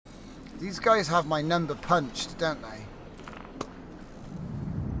These guys have my number punched, don't they?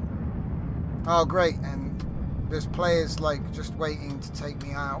 Oh, great. And there's players, like, just waiting to take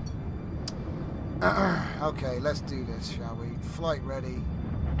me out. Okay, let's do this, shall we? Flight ready.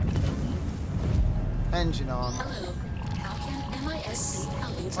 Engine on. Hello. How can MISC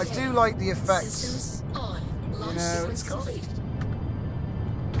help you I today? do like the effects. Systems on. Launch know, sequence it's got- complete.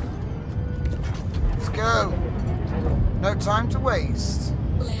 Let's go. No time to waste.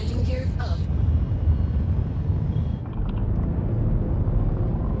 Landing gear up.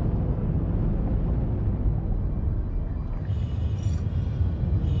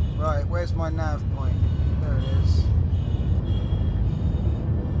 Right, where's my nav point? There it is.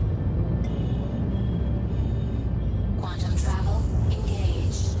 Quantum travel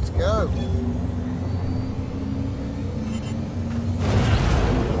engaged. Let's go.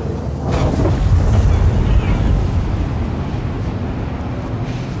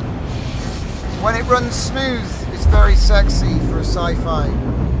 When it runs smooth, it's very sexy for a sci-fi.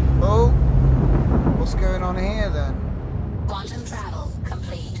 Oh, what's going on here then? Quantum travel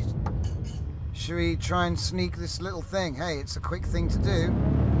complete. Should we try and sneak this little thing? Hey, it's a quick thing to do.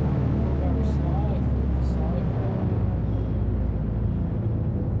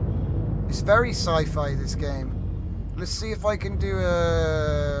 It's very sci-fi, this game. Let's see if I can do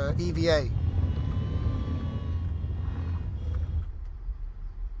a EVA.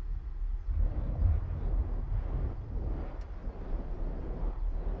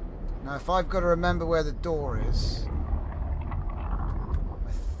 Now, if I've got to remember where the door is,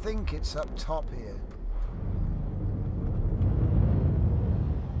 I think it's up top here.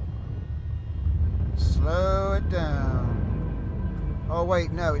 Slow it down. Oh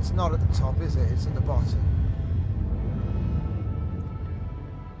wait, no, it's not at the top, is it? It's at the bottom.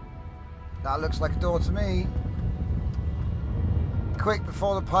 That looks like a door to me. Quick,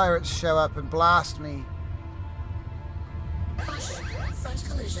 before the pirates show up and blast me. Caution. Front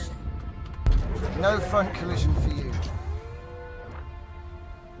collision. No front collision for you.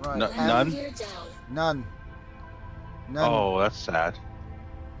 Right. No, Landing none? gear down. None. None. Oh, that's sad.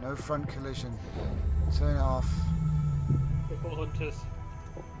 No front collision. Turn it off.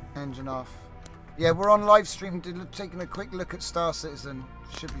 Engine off. Yeah, we're on live stream, taking a quick look at Star Citizen.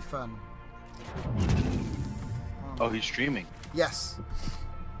 Should be fun. Oh, he's streaming. Yes.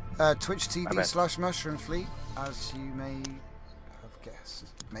 Twitch I bet. TV/MushroomFleet, as you may have guessed.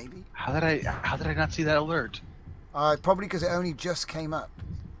 Maybe. How did I not see that alert? Probably because it only just came up.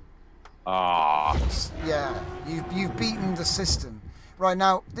 Ah, Yeah, you've beaten the system. Right,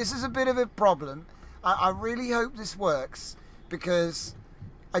 now, this is a bit of a problem. I really hope this works, because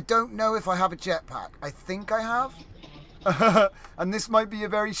I don't know if I have a jetpack. I think I have. And this might be a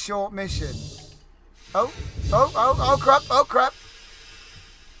very short mission. Oh crap, oh crap.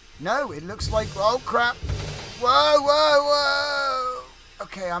 No, it looks like, oh crap. Whoa.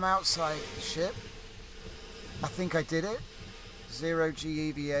 Okay, I'm outside the ship. I think I did it. 0G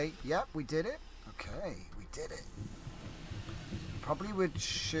EVA. Yep, we did it. Okay, we did it. Probably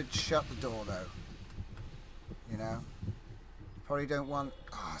should shut the door though. You know? Probably don't want...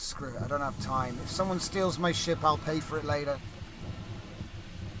 Ah, screw it, I don't have time. If someone steals my ship, I'll pay for it later.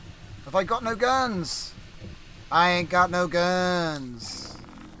 Have I got no guns? I ain't got no guns.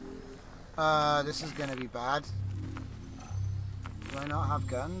 This is gonna be bad. Do I not have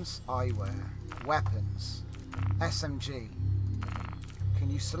guns? Eyewear. Weapons. SMG. Can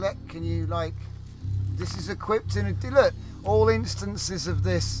you select, can you like... This is equipped in a... Look, all instances of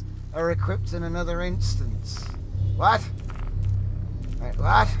this are equipped in another instance. What? Wait,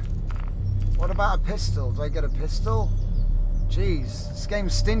 what? What about a pistol? Do I get a pistol? Jeez, this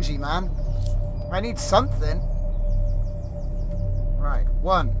game's stingy, man. I need something. Right,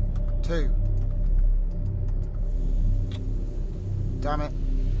 1, 2. Damn it.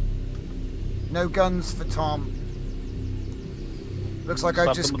 No guns for Tom. Looks like I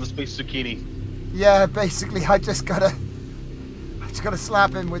slap just... him with a space zucchini. Yeah, basically I just gotta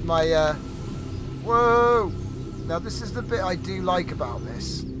slap him with my whoa. Now this is the bit I do like about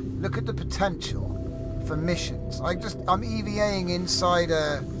this. Look at the potential for missions. I'm EVAing inside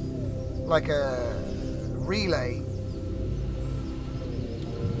a relay.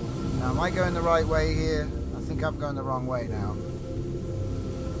 Now am I going the right way here? I think I'm going the wrong way now.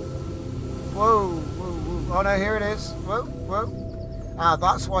 Whoa. Oh no, here it is. Whoa. Ah,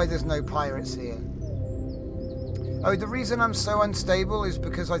 that's why there's no pirates here. Oh, the reason I'm so unstable is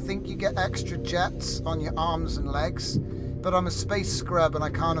because I think you get extra jets on your arms and legs, but I'm a space scrub and I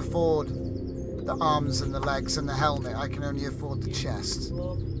can't afford the arms and the legs and the helmet. I can only afford the chest.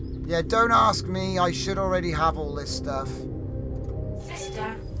 Yeah, don't ask me. I should already have all this stuff.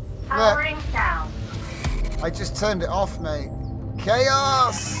 Sister, Look Powering down. I just turned it off, mate.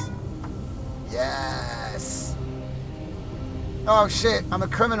 Chaos! Yes! Oh shit, I'm a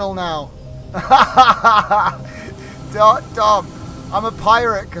criminal now. Dom, I'm a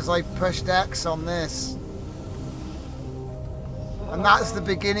pirate because I pushed X on this. And that's the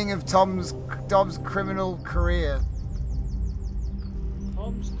beginning of Dom's criminal career.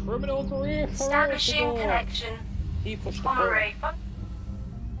 Tom's criminal career? Establishing connection. He pushed the On button. array.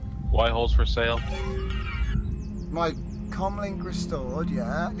 White holes for sale. My comlink restored,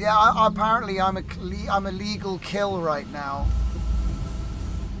 yeah. Yeah, apparently I'm a legal kill right now.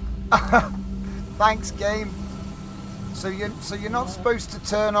 Thanks, game. So you're not supposed to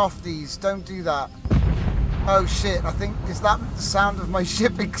turn off these. Don't do that. Oh shit! I think is that the sound of my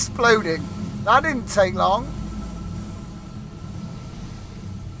ship exploding? That didn't take long.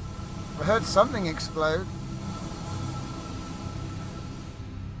 I heard something explode.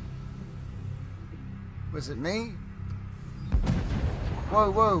 Was it me?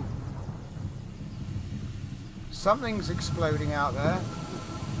 Whoa, whoa. Something's exploding out there.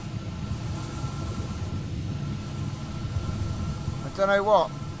 I don't know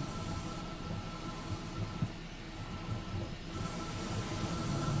what.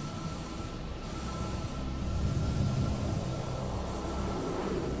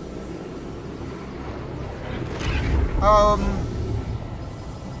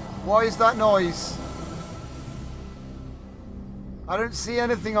 Why is that noise? I don't see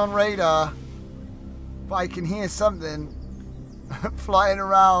anything on radar, but I can hear something flying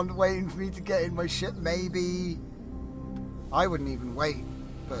around waiting for me to get in my ship, maybe. I wouldn't even wait,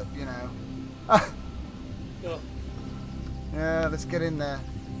 but you know. Yeah, let's get in there.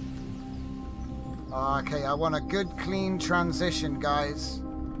 Okay, I want a good clean transition, guys.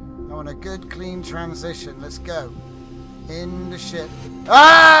 I want a good clean transition. Let's go. In the ship.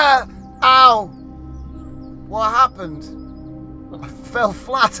 Ah! Ow! What happened? I fell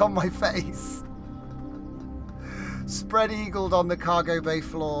flat on my face. Spread eagled on the cargo bay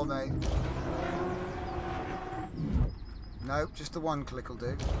floor, mate. Nope, just the one click will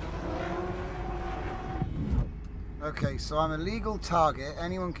do. Okay, so I'm a legal target.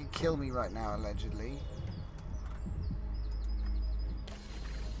 Anyone can kill me right now, allegedly.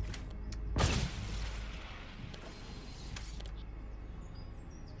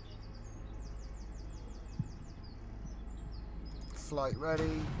 Flight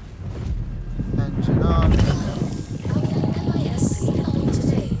ready. Engine on. MIS on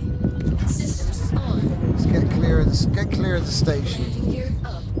today. Systems on. Let's get clear of the station. Landing gear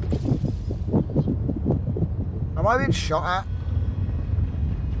up. Am I being shot at?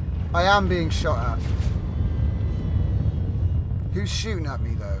 I am being shot at. Who's shooting at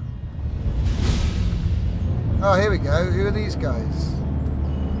me though? Oh, here we go. Who are these guys?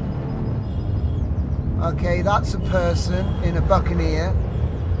 Okay, that's a person in a buccaneer.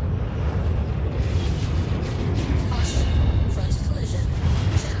 Caution. Front collision.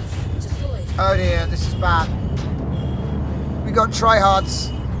 Chaff deployed. Oh dear, this is bad. We got tryhards.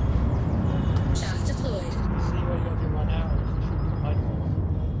 Chaff deployed. See what you have to run out and shoot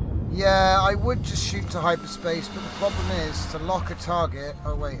rifles. Yeah, I would just shoot to hyperspace, but the problem is to lock a target.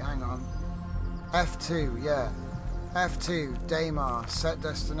 Oh wait, hang on. F2, yeah. F2, Daymar, set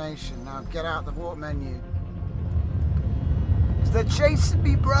destination. Now get out the warp menu. Is they chasing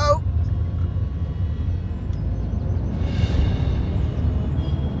me, bro?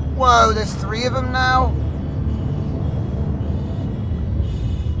 Whoa, there's 3 of them now?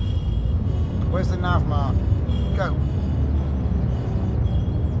 Where's the nav mark? Go.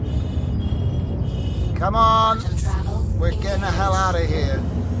 Come on. Quantum travel. We're getting the hell out of here.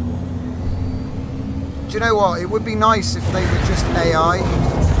 Do you know what? It would be nice if they were just AI.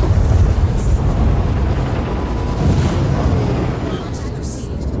 Contact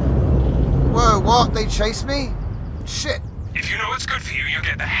received. Whoa, what? They chased me? Shit. If you know what's good for you, you'll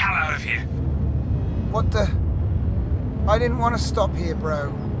get the hell out of here. What the? I didn't want to stop here,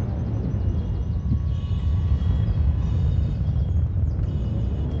 bro.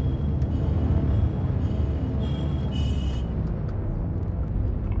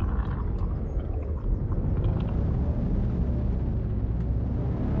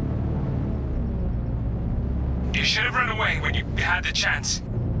 You should have run away when you had the chance.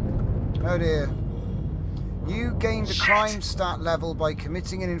 Oh dear. You gained a Shit. crime stat level by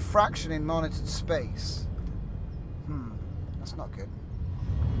committing an infraction in monitored space. That's not good.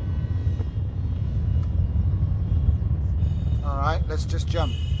 Alright, let's just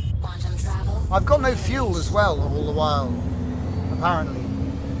jump. Quantum travel. I've got no fuel as well all the while, apparently.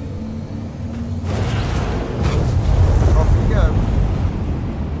 Off we go.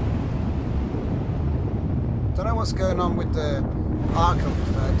 what's going on with the archive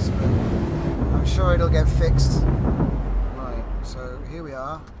effects, but I'm sure it'll get fixed. Right, so here we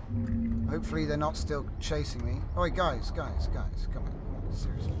are. Hopefully they're not still chasing me. Oh wait, guys, come on,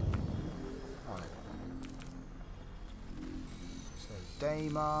 seriously. Alright. So,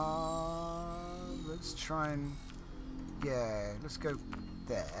 Daymar, let's try and, yeah, let's go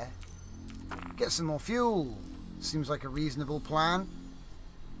there. Get some more fuel. Seems like a reasonable plan.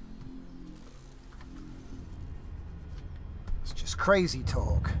 It's just crazy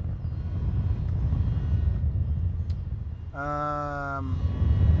talk.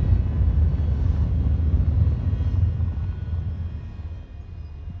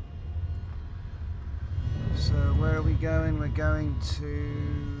 So where are we going? We're going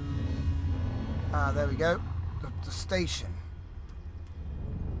to... there we go. The station.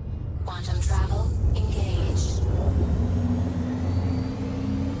 Quantum travel engaged.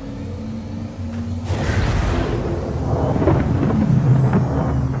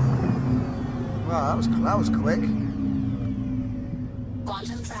 Wow, that was quick.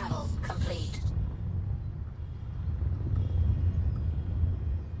 Quantum travel complete.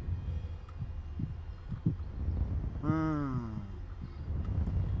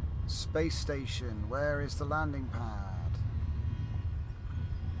 Space station. Where is the landing pad?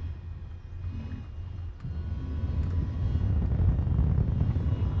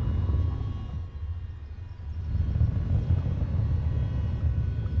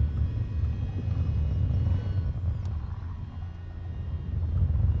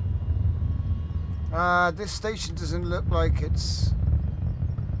 This station doesn't look like it's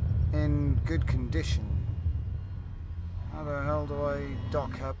in good condition. How the hell do I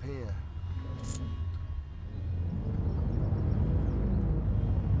dock up here?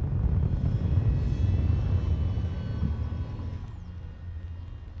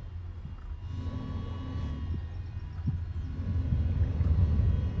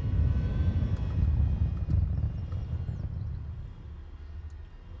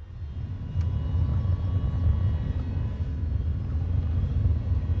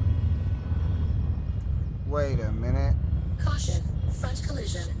 Wait a minute. Caution, front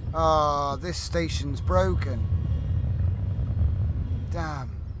collision. Ah, this station's broken.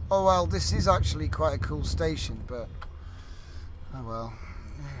 Damn. Oh well, this is actually quite a cool station, but... oh well.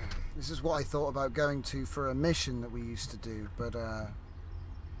 This is what I thought about going to for a mission that we used to do, but I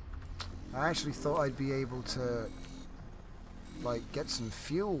actually thought I'd be able to, like, get some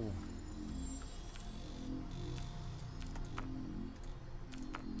fuel.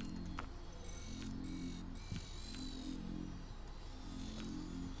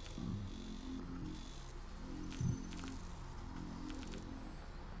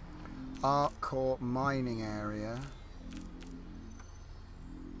 Art Court mining area.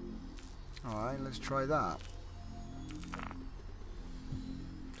 Alright, let's try that.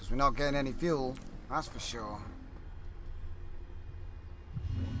 Because we're not getting any fuel, that's for sure.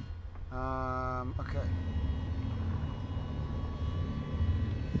 Okay.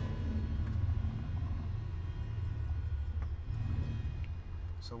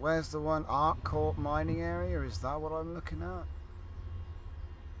 So where's the one? Art Court mining area? Is that what I'm looking at?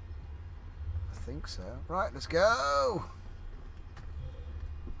 I think so. Right, let's go!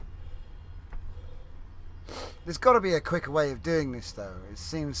 There's got to be a quicker way of doing this, though. It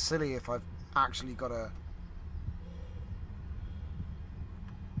seems silly if I've actually got to...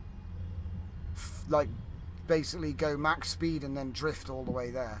 like, basically go max speed and then drift all the way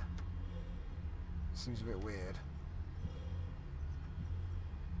there. Seems a bit weird.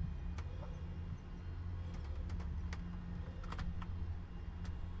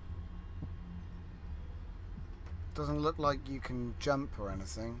 Doesn't look like you can jump or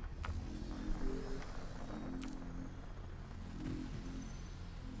anything.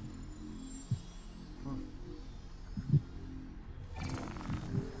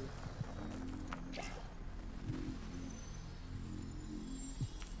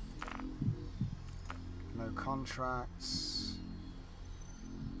 No contracts.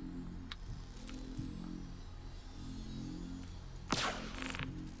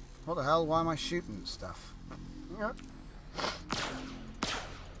 What the hell? Why am I shooting stuff? Yep.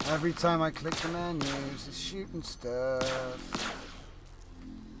 Every time I click the menus, it's shooting stuff.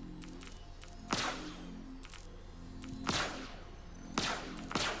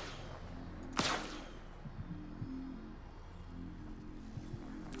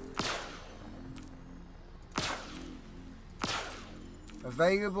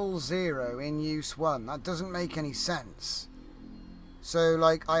 Available 0, in use 1. That doesn't make any sense. So,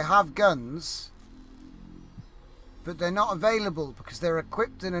 like, I have guns, but they're not available because they're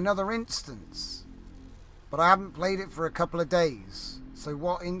equipped in another instance. But I haven't played it for a couple of days. So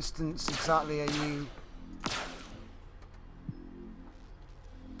what instance exactly are you...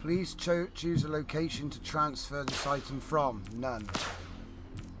 Please choose a location to transfer this item from. None. So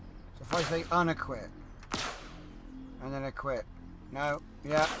if I say unequip, and then equip. No,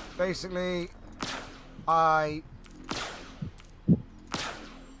 yeah, basically, if I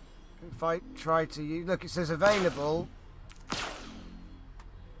try to use, look, it says available.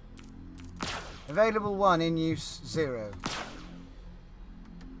 Available 1, in use 0.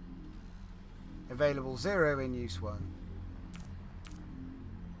 Available 0, in use 1.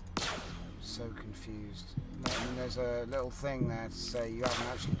 So confused. No, I mean, there's a little thing there to say you haven't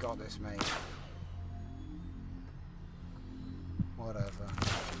actually got this, mate. Whatever.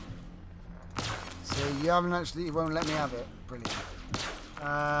 So you haven't actually, you won't let me have it. Brilliant.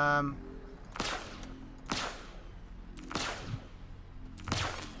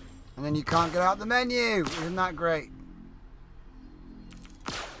 And then you can't get out the menu. Isn't that great?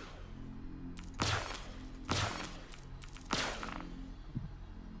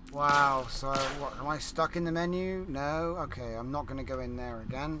 Wow, so what, am I stuck in the menu? No? Okay, I'm not going to go in there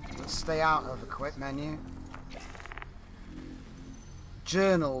again. Let's stay out of the quit menu.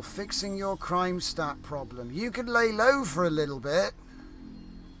 Journal, fixing your crime stat problem. You could lay low for a little bit.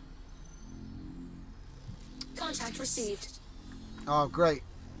 Contact received. Oh, great.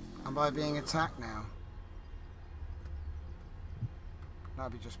 Am I being attacked now?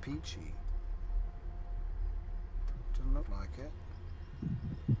 That'd be just peachy. Doesn't look like it.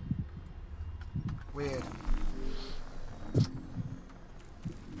 Weird.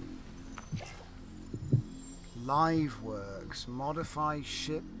 Live works. Modify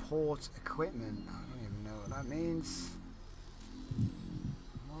ship port equipment. I don't even know what that means.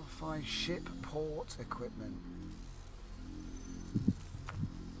 Modify ship port equipment.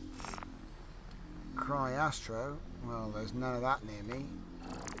 Cry Astro. Well, there's none of that near me.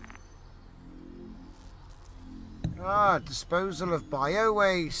 Ah, disposal of bio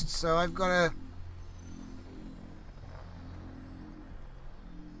waste. So I've got to...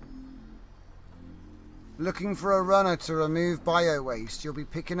 Looking for a runner to remove bio waste. You'll be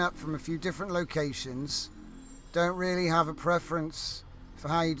picking up from a few different locations. Don't really have a preference for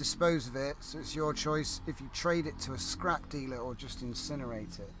how you dispose of it, so it's your choice if you trade it to a scrap dealer or just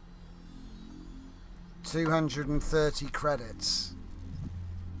incinerate it. 230 credits.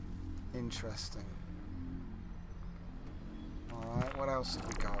 Interesting. Alright, what else have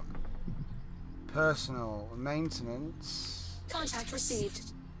we got? Personal maintenance. Contact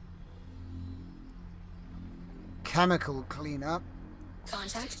received. Chemical cleanup.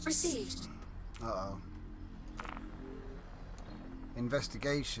 Contact received. Uh-oh.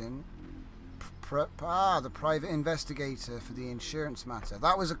 Investigation. The private investigator for the insurance matter.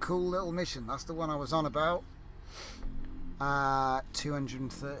 That was a cool little mission. That's the one I was on about.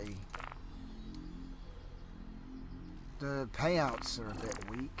 230. The payouts are a bit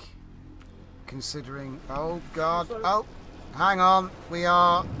weak, considering... Oh, God. Oh, hang on. We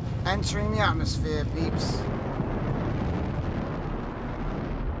are entering the atmosphere, peeps.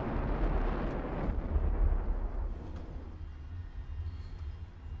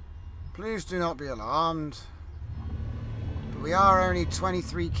 Please do not be alarmed. But we are only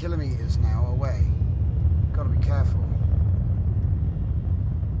 23 kilometers now away. Gotta be careful.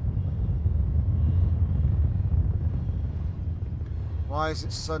 Why is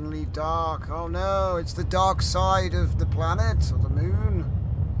it suddenly dark? Oh no, it's the dark side of the planet or the moon.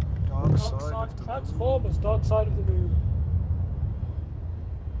 Dark side of the Transformers, dark side of the moon.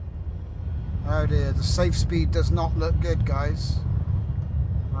 Oh dear, the safe speed does not look good, guys.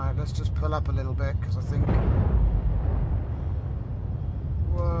 Right, let's just pull up a little bit, because I think...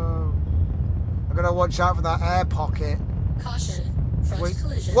 Whoa. I've got to watch out for that air pocket. Caution. Front Wait,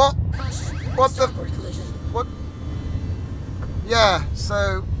 collision. what? Caution. What the... Starboard collision. What? Yeah,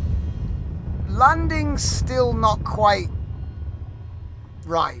 so... Landing's still not quite...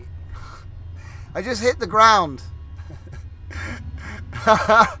 right. I just hit the ground.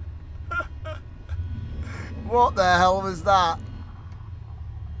 What the hell was that?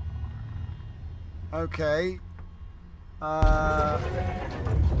 Okay. Why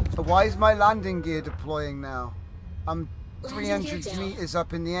is my landing gear deploying now? I'm 300 meters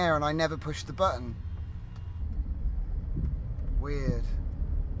up in the air and I never pushed the button. Weird.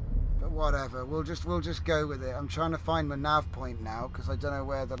 But whatever. We'll just go with it. I'm trying to find my nav point now because I don't know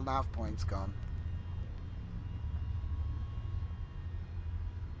where the nav point's gone.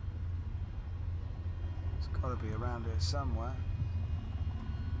 It's got to be around here somewhere.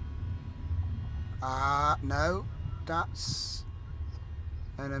 No, that's...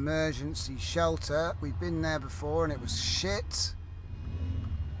 An emergency shelter. We've been there before and it was shit.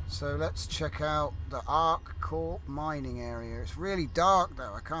 So let's check out the Arc Corp mining area. It's really dark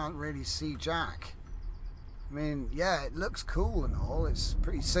though. I can't really see Jack. I mean, yeah, it looks cool and all. It's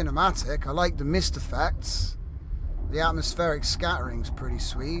pretty cinematic. I like the mist effects. The atmospheric scattering's pretty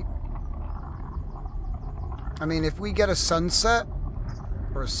sweet. I mean, if we get a sunset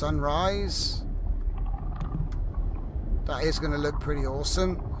or a sunrise, that is going to look pretty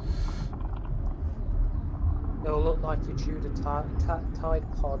awesome. It'll look like a Judah Tide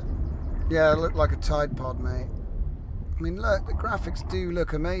Pod. Yeah, it looked like a Tide Pod, mate. I mean, look, the graphics do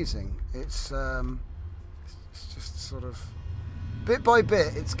look amazing. It's just sort of bit by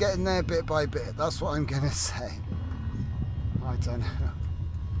bit. It's getting there bit by bit. That's what I'm going to say. I don't know.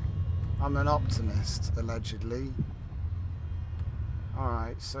 I'm an optimist, allegedly.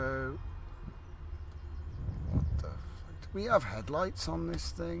 Alright, so... what the fuck? Do we have headlights on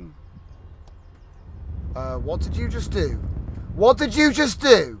this thing? What did you just do? What did you just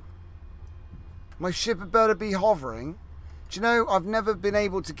do? My ship had better be hovering. Do you know, I've never been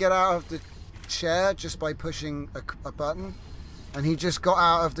able to get out of the chair just by pushing a button. And he just got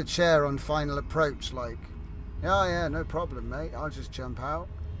out of the chair on final approach, like... yeah, no problem, mate. I'll just jump out.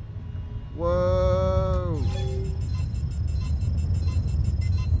 Whoa.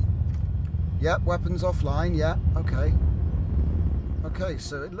 Yep, weapons offline. Yeah, okay. Okay,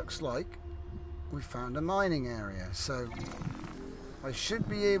 so it looks like we found a mining area. So I should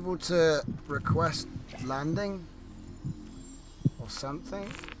be able to request landing or something.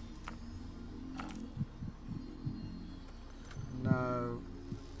 No.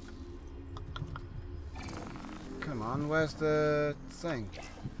 Come on, where's the thing?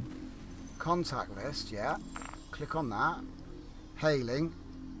 Contact list, yeah. Click on that. Hailing.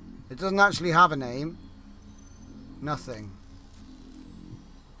 It doesn't actually have a name. Nothing.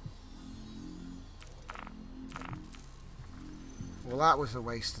 Well, that was a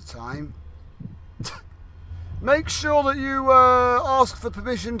waste of time. Make sure that you ask for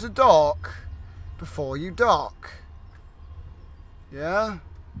permission to dock before you dock. Yeah?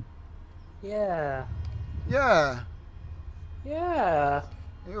 Yeah. Yeah. Yeah.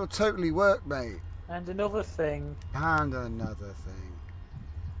 It'll totally work, mate. And another thing. And another thing.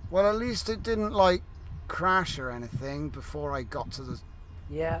 Well, at least it didn't, like, crash or anything before I got to the...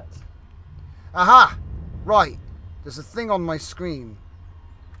 Yet. Aha! Right. There's a thing on my screen.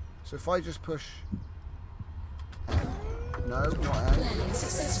 So if I just push... No, not N. Landing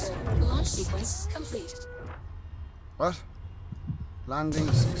successful. Launch sequence complete. What?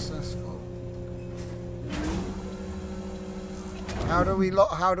 Landing successful. How do we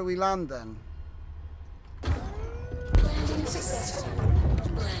land then? Landing successful.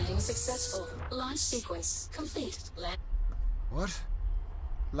 Landing successful. Launch sequence complete. What?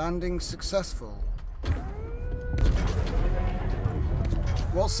 Landing successful.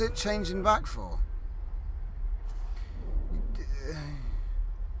 What's it changing back for?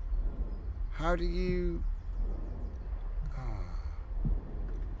 How do you...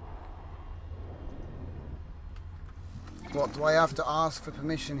 What, do I have to ask for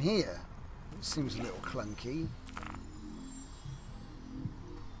permission here? It seems a little clunky.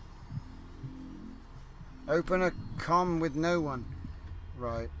 Open a comm with no one.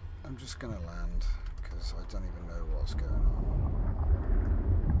 Right, I'm just gonna land because I don't even know what's going on.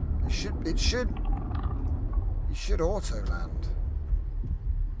 You should auto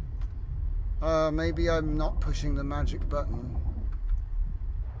land. Maybe I'm not pushing the magic button.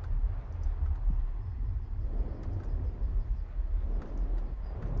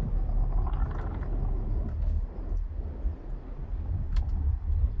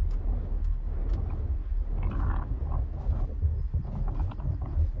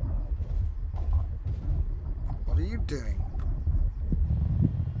 What are you doing?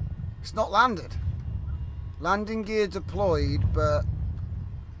 It's not landed. Landing gear deployed, but...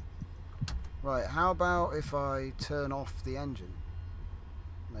 Right, how about if I turn off the engine?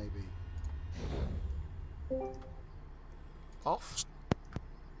 Maybe. Off?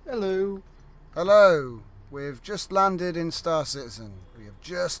 Hello. Hello. We've just landed in Star Citizen. We have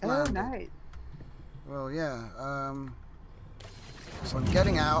just landed. Oh, nice. Well, yeah. So I'm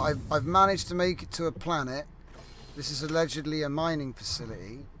getting out. I've managed to make it to a planet. This is allegedly a mining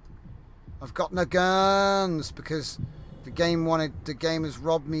facility. I've got no guns because the game has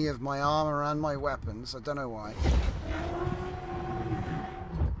robbed me of my armor and my weapons. I don't know why.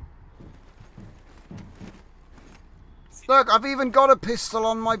 Look, I've even got a pistol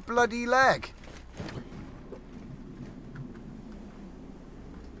on my bloody leg.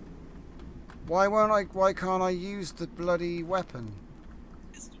 Why can't I use the bloody weapon?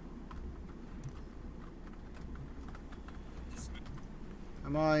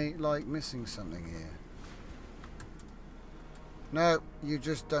 Am I, like, missing something here? No, you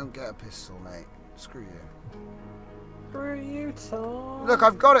just don't get a pistol, mate. Screw you. Screw you, Tom. Look,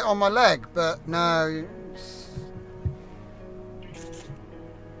 I've got it on my leg, but no.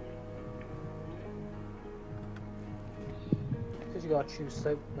 Because you gotta choose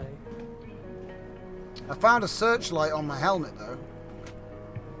soap, mate. I found a searchlight on my helmet, though.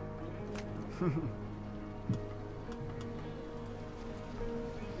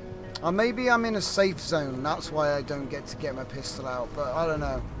 Or maybe I'm in a safe zone, that's why I don't get to get my pistol out, but I don't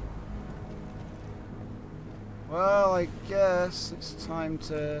know. Well, I guess it's time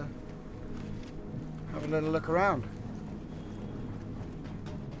to have a little look around.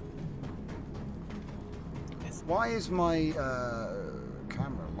 Why is my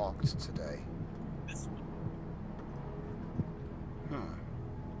camera locked today? Huh.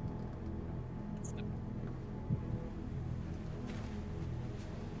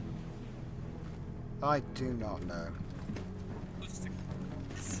 I do not know.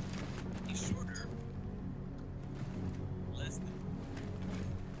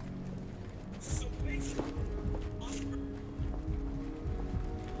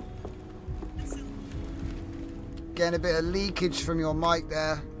 Getting a bit of leakage from your mic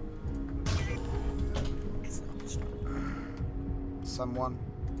there. Someone.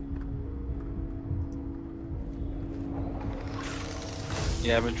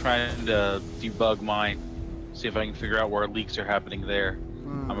 Yeah, I've been trying to debug mine, see if I can figure out where leaks are happening there.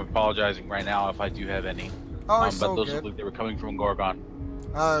 I'm apologizing right now if I do have any. Oh, it's but all those good. look like they were coming from Gorgon.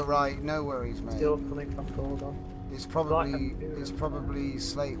 Oh right, no worries, mate. Still coming from Gorgon. It's probably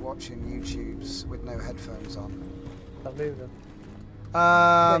Slate watching YouTube's with no headphones on. I'm moving.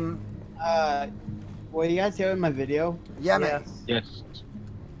 Were you guys hearing my video? Yeah, mate. Yes.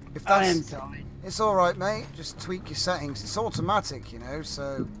 If I that's, am sorry. it's all right, mate. Just tweak your settings. It's automatic, you know,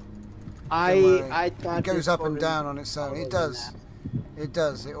 so I thought it goes this up and was down on its own. It does. It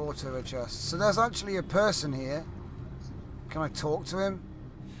does. It auto adjusts. So there's actually a person here. Can I talk to him?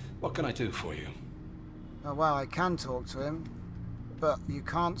 What can I do for you? Oh wow, I can talk to him, but you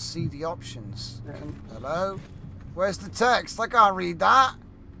can't see the options. Hello? Where's the text? I can't read that.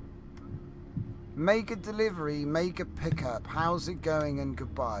 Make a delivery, make a pickup. How's it going and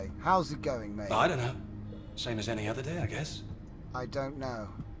goodbye. How's it going, mate? I don't know. Same as any other day, I guess. I don't know.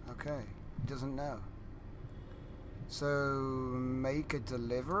 Okay. He doesn't know. So, make a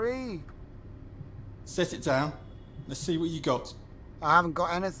delivery? Set it down. Let's see what you got. I haven't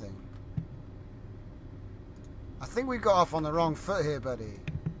got anything. I think we got off on the wrong foot here, buddy.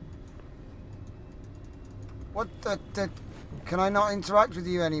 What the... Can I not interact with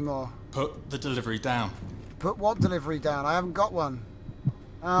you anymore? Put the delivery down. Put what delivery down? I haven't got one.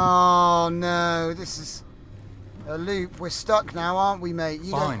 Oh, no. This is a loop. We're stuck now, aren't we, mate?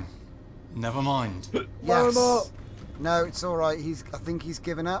 You Fine. Never mind. Yes. No, it's all right. I think he's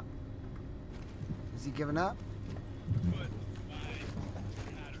given up. Is he given up?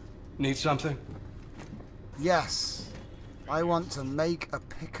 Need something? Yes. I want to make a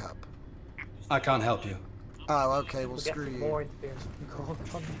pickup. I can't help you. Oh, okay. Well, We're screw getting you. more interference from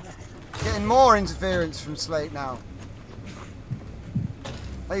Gorgon. Getting more interference from Slate now.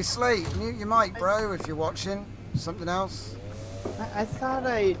 Hey, Slate, mute your mic, bro, if you're watching. Something else? I thought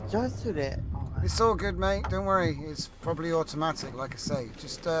I adjusted it. It's all good, mate. Don't worry. It's probably automatic, like I say.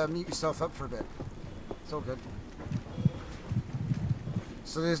 Just mute yourself up for a bit. It's all good.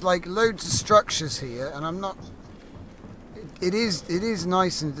 So there's like loads of structures here, and I'm not... It is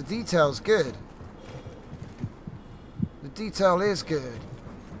nice, and the detail's good. The detail is good.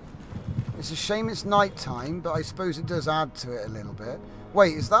 It's a shame it's night time, but I suppose it does add to it a little bit.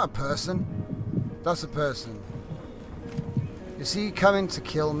 Wait, is that a person? That's a person. Is he coming to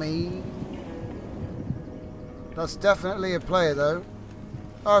kill me? That's definitely a player, though.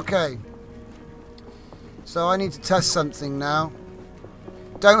 Okay. So I need to test something now.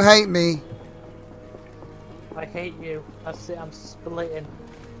 Don't hate me. I hate you. That's it, I'm splitting.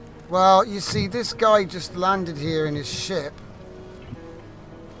 Well, you see, this guy just landed here in his ship.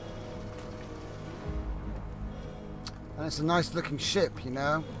 And it's a nice looking ship, you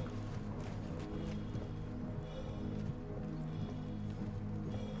know.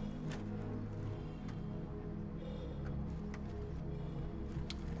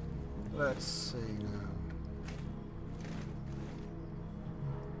 Let's see now.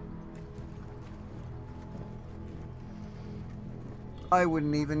 I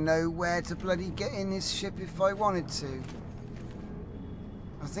wouldn't even know where to bloody get in his ship if I wanted to.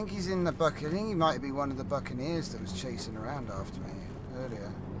 I think he's in the bucket. I think he might be one of the buccaneers that was chasing around after me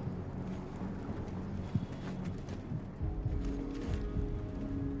earlier.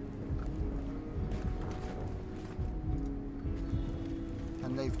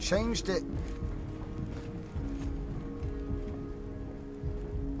 they've changed it.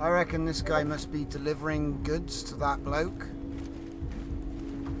 I reckon this guy must be delivering goods to that bloke.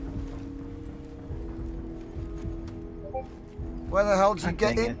 Where the hell do you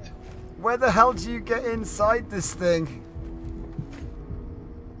get in? Where the hell do you get inside this thing?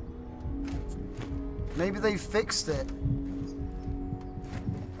 Maybe they fixed it.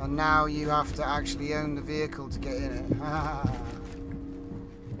 And now you have to actually own the vehicle to get in it.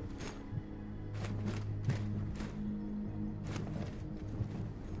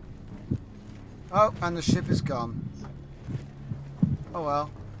 Oh, and the ship is gone. Oh well.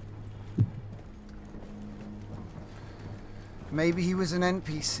 Maybe he was an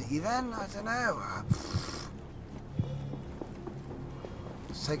NPC then? I don't know.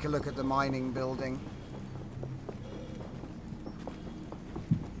 Let's take a look at the mining building.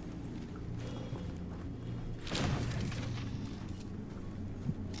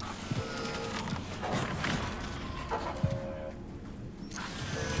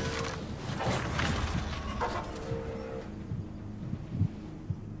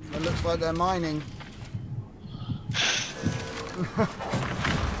 It looks like they're mining.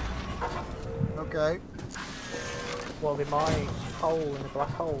 Okay. Well, they're mining coal in a black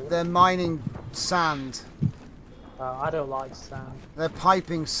hole. They're mining sand. I don't like sand. They're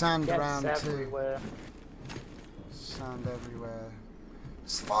piping sand Gets around everywhere. too. Sand everywhere.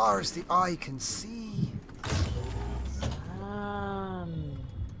 As far as the eye can see.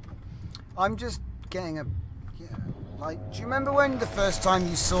 I'm just getting a... Yeah, like, do you remember when the first time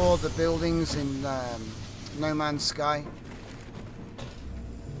you saw the buildings in No Man's Sky?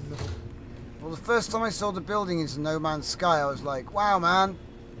 Well, the first time I saw the buildings in No Man's Sky, I was like, wow, man,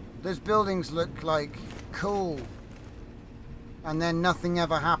 those buildings look like cool. And then nothing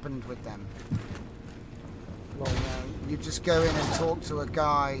ever happened with them. Well, you just go in and talk to a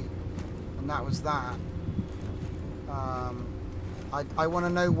guy, and that was that. I want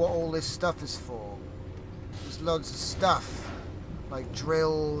to know what all this stuff is for. There's loads of stuff, like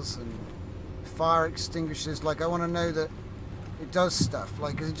drills and fire extinguishers. Like, I want to know that it does stuff.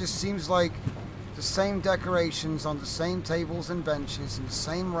 Like, 'cause it just seems like the same decorations on the same tables and benches and the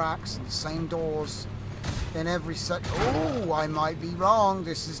same racks and the same doors in every section. Oh, I might be wrong.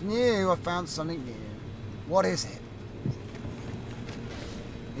 This is new. I found something new. What is it?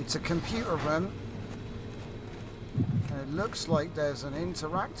 It's a computer room. And it looks like there's an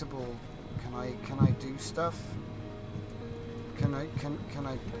interactable. Can I do stuff? Can I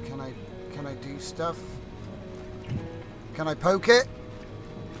do stuff? Can I poke it?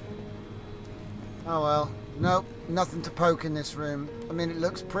 Oh well. Nope, nothing to poke in this room. I mean, it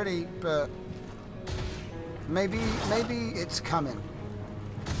looks pretty, but maybe it's coming.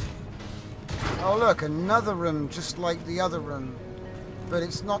 Oh look, another room just like the other room, but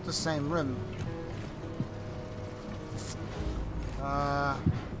it's not the same room.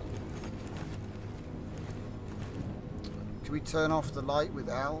 Do we turn off the light with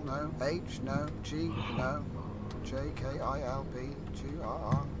L? No. H? No. G? No. J, K, I, L, B, G, R,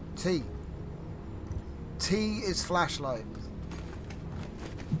 R. T. T is flashlight.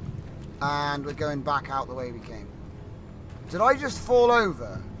 And we're going back out the way we came. Did I just fall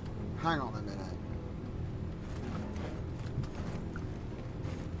over? Hang on a minute.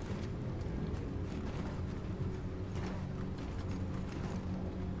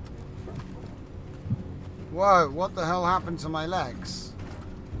 Whoa, what the hell happened to my legs?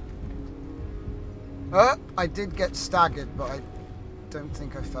 I did get staggered, but I don't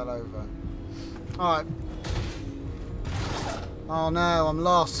think I fell over. Alright. Oh no, I'm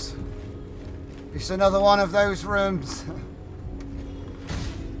lost. It's another one of those rooms.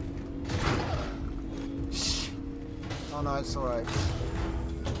 Oh no, it's alright.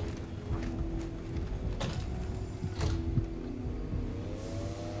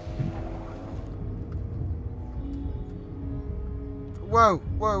 Whoa,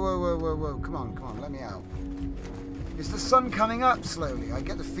 whoa, whoa, whoa, whoa, whoa. Come on, let me out. Is the sun coming up slowly? I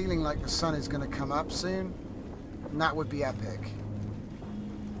get the feeling like the sun is going to come up soon. And that would be epic.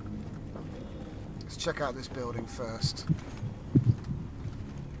 Let's check out this building first.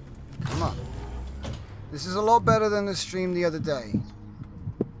 Come on. This is a lot better than the stream the other day.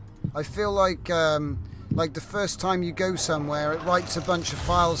 I feel like the first time you go somewhere, it writes a bunch of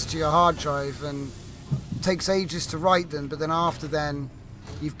files to your hard drive and takes ages to write them, but then after then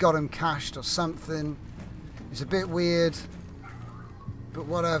you've got them cached or something. It's a bit weird, but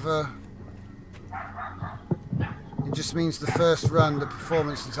whatever. It just means the first run the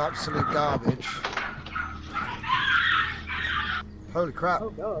performance is absolute garbage. Holy crap. Oh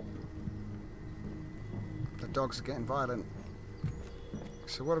god. The dogs are getting violent.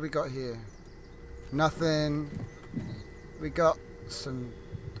 So what do we got here? Nothing. We got some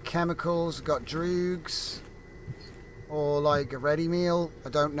chemicals. We got droogs. Or like a ready meal. I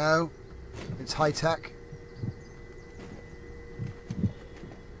don't know. It's high tech.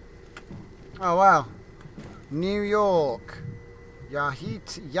 Oh wow. New York.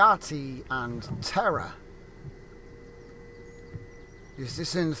 Yati and Terra. Is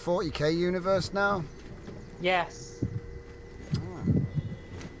this in the 40k universe now? Yes.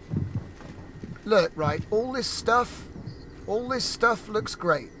 Look, right, all this stuff looks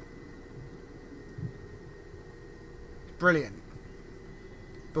great. Brilliant.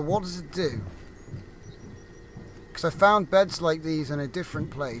 But what does it do? Because I found beds like these in a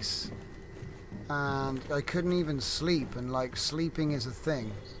different place, and I couldn't even sleep, and like sleeping is a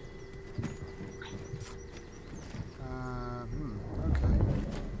thing. Okay.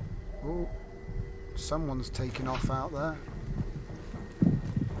 Oh, someone's taking off out there.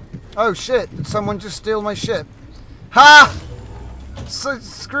 Oh shit, did someone just steal my ship? Ha! So,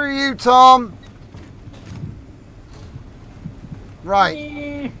 screw you, Tom!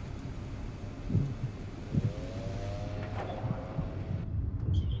 Right.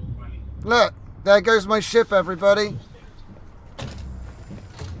 Look, there goes my ship, everybody.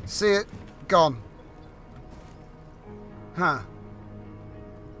 See it? Gone. Huh.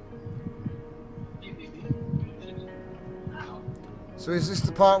 So is this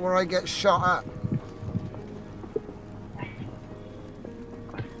the part where I get shot at?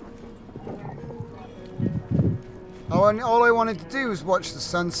 Oh, and all I wanted to do was watch the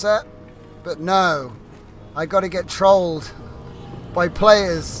sunset, but no. I gotta get trolled by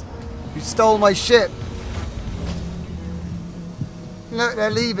players who stole my ship. Look, they're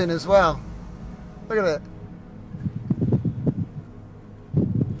leaving as well. Look at it.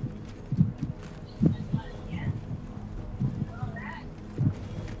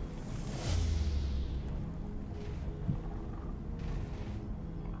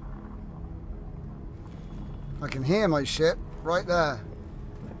 I can hear my ship right there.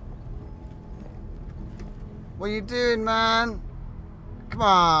 What are you doing, man? Come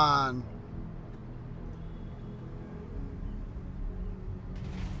on.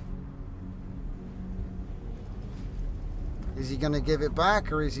 Is he gonna give it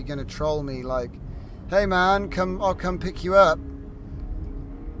back, or is he gonna troll me like, hey man, come, I'll come pick you up.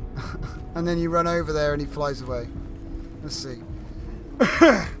 And then you run over there and he flies away. Let's see.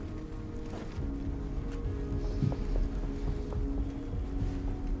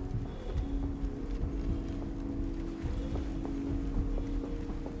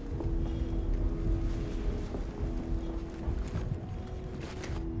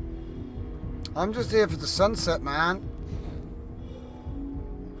 I'm just here for the sunset, man.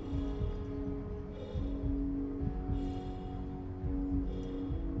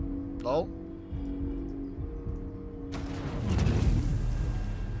 Lol.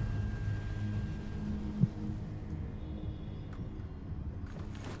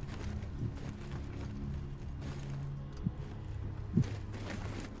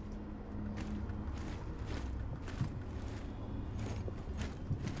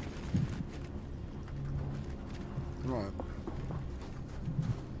 Right.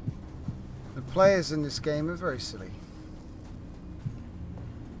 The players in this game are very silly.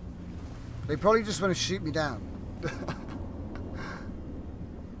 They probably just want to shoot me down.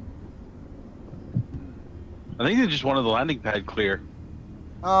 I think they just wanted the landing pad clear.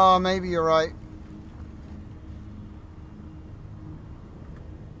 Oh, maybe you're right.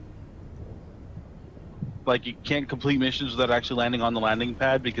 Like, you can't complete missions without actually landing on the landing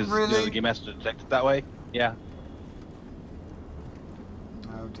pad because you know, Really? the game has to detect it that way. Yeah.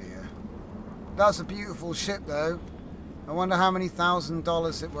 Oh dear. That's a beautiful ship though. I wonder how many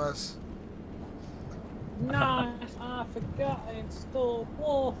 $1,000 it was. Nice, I forgot to install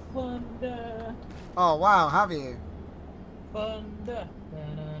War Thunder. Oh wow, have you? Thunder.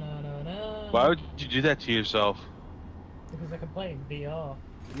 Na-na-na-na-na. Why would you do that to yourself? Because I can play in VR.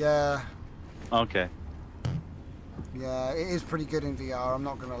 Yeah. Okay. Yeah, it is pretty good in VR, I'm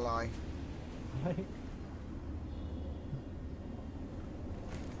not gonna lie. Right?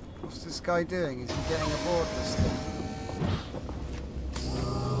 What's this guy doing? Is he getting aboard this thing?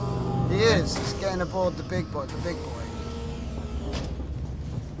 He is. He's getting aboard the big boy.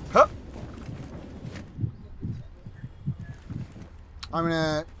 Huh. I'm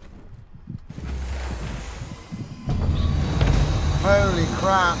gonna. Holy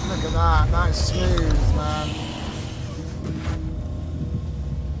crap! Look at that. That's smooth, man.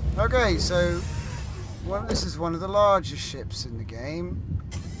 Okay, so this is one of the largest ships in the game.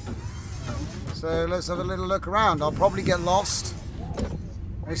 So let's have a little look around. I'll probably get lost.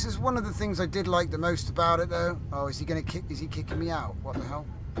 This is one of the things I did like the most about it, though. Oh, is he gonna kick? Is he kicking me out? What the hell?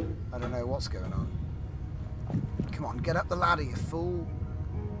 I don't know what's going on. Come on, get up the ladder, you fool.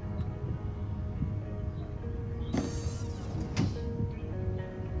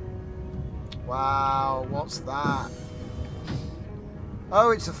 Wow, what's that?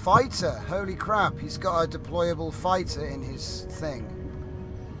 Oh, it's a fighter. Holy crap, he's got a deployable fighter in his thing.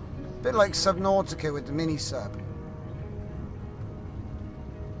 A bit like Subnautica with the mini-sub.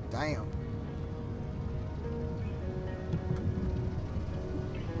 Damn.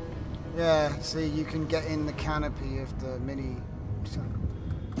 Yeah, see, you can get in the canopy of the mini.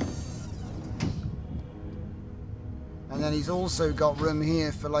 And then he's also got room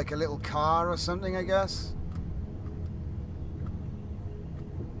here for like a little car or something, I guess.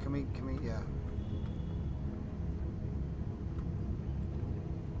 Can we,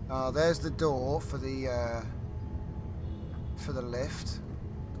 yeah. There's the door for the lift.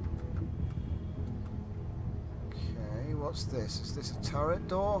 Okay, what's this? Is this a turret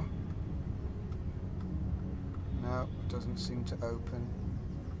door? No, it doesn't seem to open.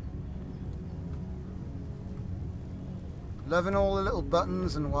 Loving all the little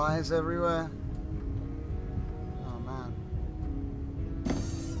buttons and wires everywhere. Oh man.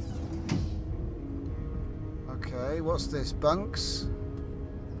 Okay, what's this? Bunks?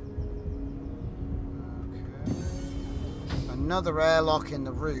 Okay. Another airlock in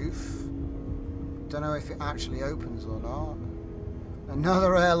the roof. Don't know if it actually opens or not.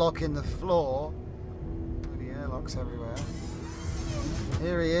 Another airlock in the floor. Bloody airlocks everywhere.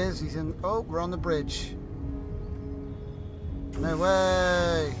 Here he is. He's in. Oh, we're on the bridge. No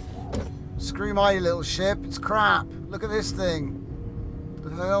way! Screw my little ship, it's crap! Look at this thing!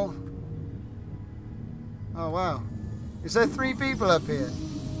 The hell? Oh wow. Is there 3 people up here?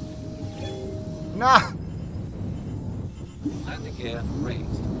 Nah! Landing gear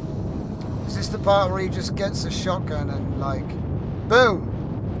raised. Is this the part where he just gets a shotgun and like...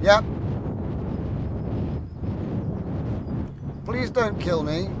 Boom! Yep. Please don't kill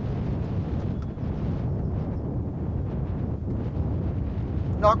me.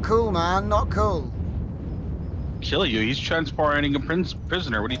 Not cool, man. Not cool. Kill you? He's transporting a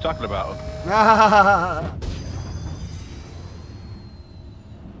prisoner. What are you talking about?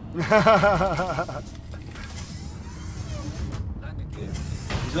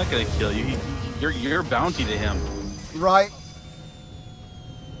 He's not gonna kill you. You're bounty to him. Right.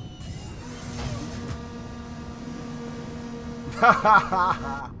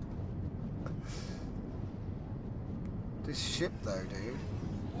 This ship, though, dude.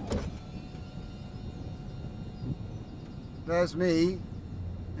 There's me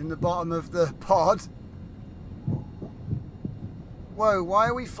in the bottom of the pod. Whoa, why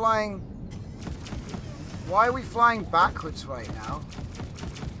are we flying? Why are we flying backwards right now?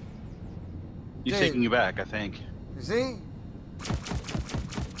 He's Dude. taking you back, I think. Is he?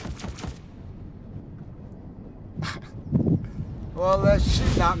 Well, they're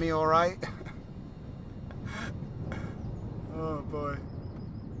shooting at me, alright. Oh boy.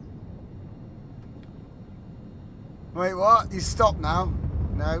 Wait, what? He's stopped now?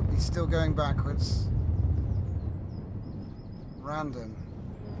 No, he's still going backwards. Random.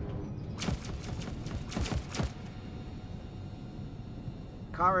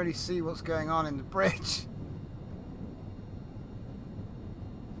 Can't really see what's going on in the bridge.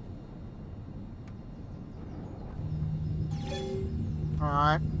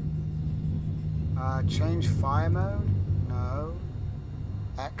 Alright. Change fire mode? No.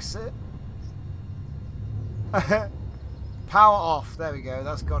 Exit? Power off. There we go.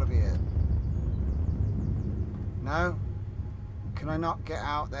 That's got to be it. No? Can I not get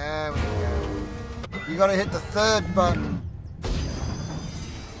out? There we go. You got to hit the 3rd button.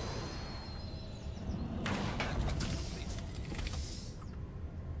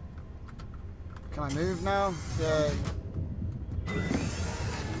 Can I move now? Yay.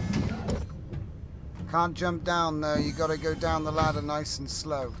 Can't jump down though. You got to go down the ladder nice and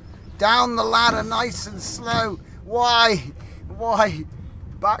slow. Down the ladder nice and slow. Why? Why?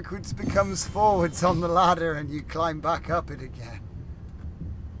 Backwards becomes forwards on the ladder and you climb back up it again.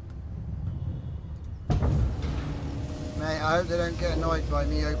 Mate, I hope they don't get annoyed by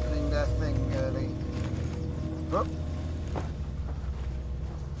me opening their thing early. Oh.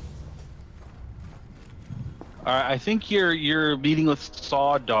 Alright, I think you're meeting with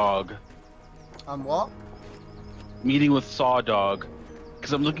Saw Dog. What? Meeting with Saw Dog.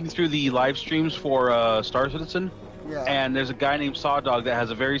 Because I'm looking through the live streams for Star Citizen. Yeah. And there's a guy named Saw Dog that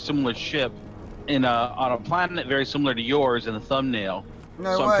has a very similar ship on a planet very similar to yours in the thumbnail.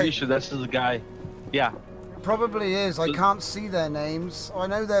 No so way. I'm pretty sure this is the guy. Yeah. Probably is. I can't see their names. I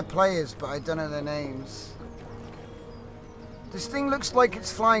know they're players, but I don't know their names. This thing looks like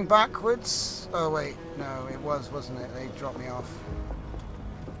it's flying backwards. Oh wait, no, it was, wasn't it? They dropped me off.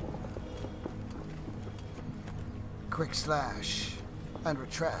 Quick slash and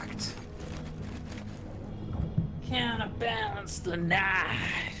retract. Counterbalance the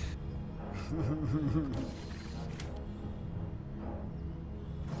knife.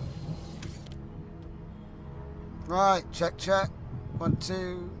 Right, check, check. 1,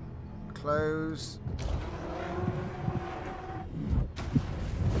 2, close.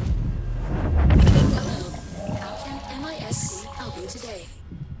 How can MISC help you today?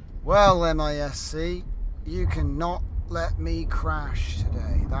 Well, MISC, you cannot let me crash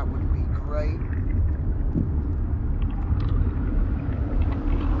today. That would be great.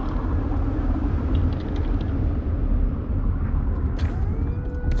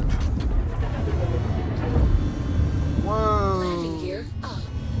 Landing Whoa. gear up.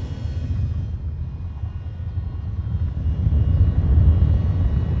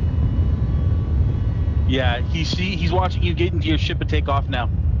 Yeah, he's watching you get into your ship and take off now.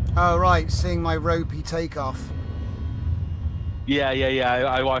 Oh, right, seeing my ropey takeoff. Yeah.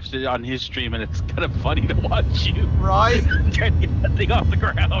 I watched it on his stream, and it's kind of funny to watch you. Right? Trying to get that thing off the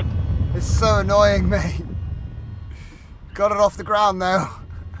ground. It's so annoying, mate. Got it off the ground, though.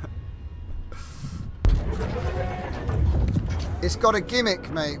 It's got a gimmick,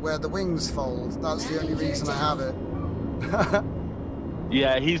 mate, where the wings fold. That's the only reason I have it.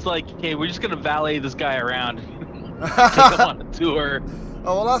 Yeah, he's like, hey, we're just gonna valet this guy around. Take him on a tour.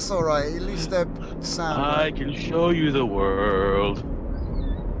 Oh, well, that's alright. At least they're sound. I can show you the world. I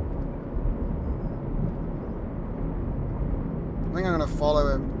think I'm going to follow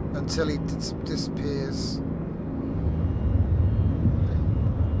him until he disappears.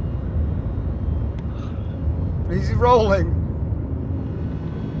 Is he rolling?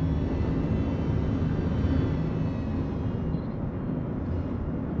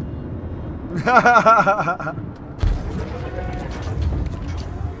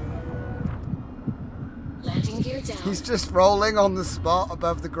 Landing gear down. He's just rolling on the spot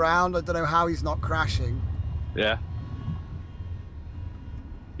above the ground. I don't know how he's not crashing. Yeah.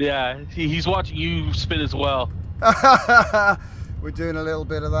 Yeah, he's watching you spin as well. We're doing a little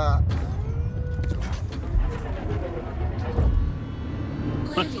bit of that.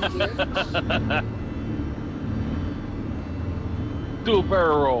 Landing gear up. Do a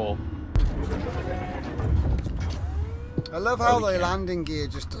barrel roll. I love how Oh, the yeah. landing gear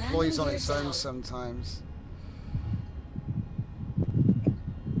just deploys on its own sometimes.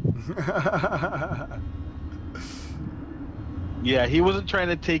 Yeah, he wasn't trying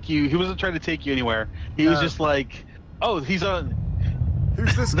to take you. He wasn't trying to take you anywhere. He was No. just like, oh, he's on.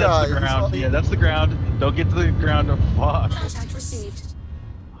 Who's this That's guy? the He's ground. not- Yeah, that's the ground. Don't get to the ground. Oh, fuck. Contact received.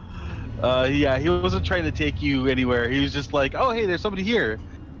 Yeah, he wasn't trying to take you anywhere. He was just like, oh, hey, there's somebody here.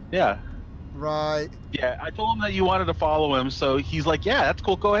 Yeah. Right. Yeah, I told him that you wanted to follow him, so he's like, yeah, that's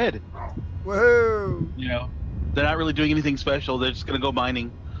cool. Go ahead. Woohoo! You know, they're not really doing anything special. They're just gonna go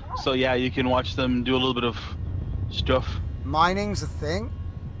mining. So yeah, you can watch them do a little bit of stuff. Mining's a thing?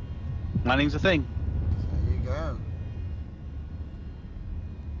 Mining's a thing. There you go.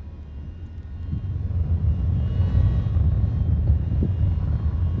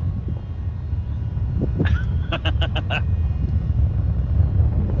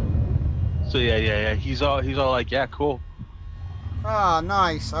 So yeah. He's all like, yeah, cool. Ah,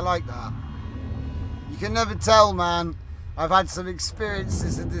 nice. I like that. You can never tell, man. I've had some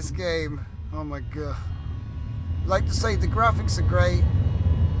experiences in this game. Oh my god. Like to say, the graphics are great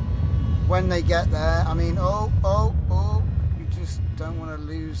when they get there. I mean, oh. You just don't want to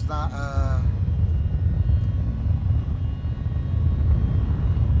lose that,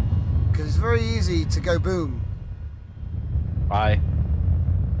 because it's very easy to go boom. Bye.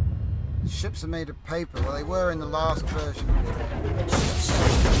 Ships are made of paper. Well, they were in the last version.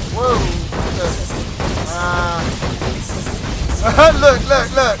 Whoa!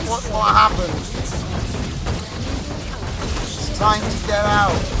 Look! What happened? It's time to get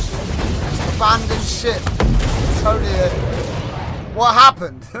out. Abandoned ship. Totally. What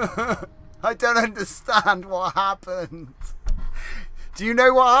happened? I don't understand what happened. Do you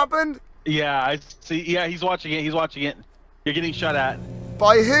know what happened? Yeah, I see. Yeah, he's watching it. You're getting shot at.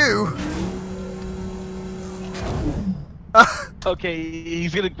 By who? Okay,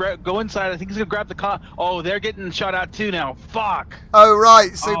 he's gonna go inside. I think he's gonna grab the car. Oh, they're getting shot at too now. Fuck. Oh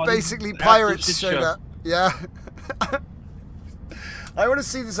right, so Oh, basically this is an absolute pirates shit showed show. up. Yeah. I want to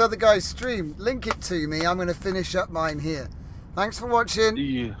see this other guy's stream. Link it to me. I'm going to finish up mine here. Thanks for watching.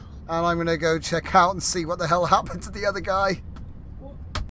 Yeah. And I'm going to go check out and see what the hell happened to the other guy.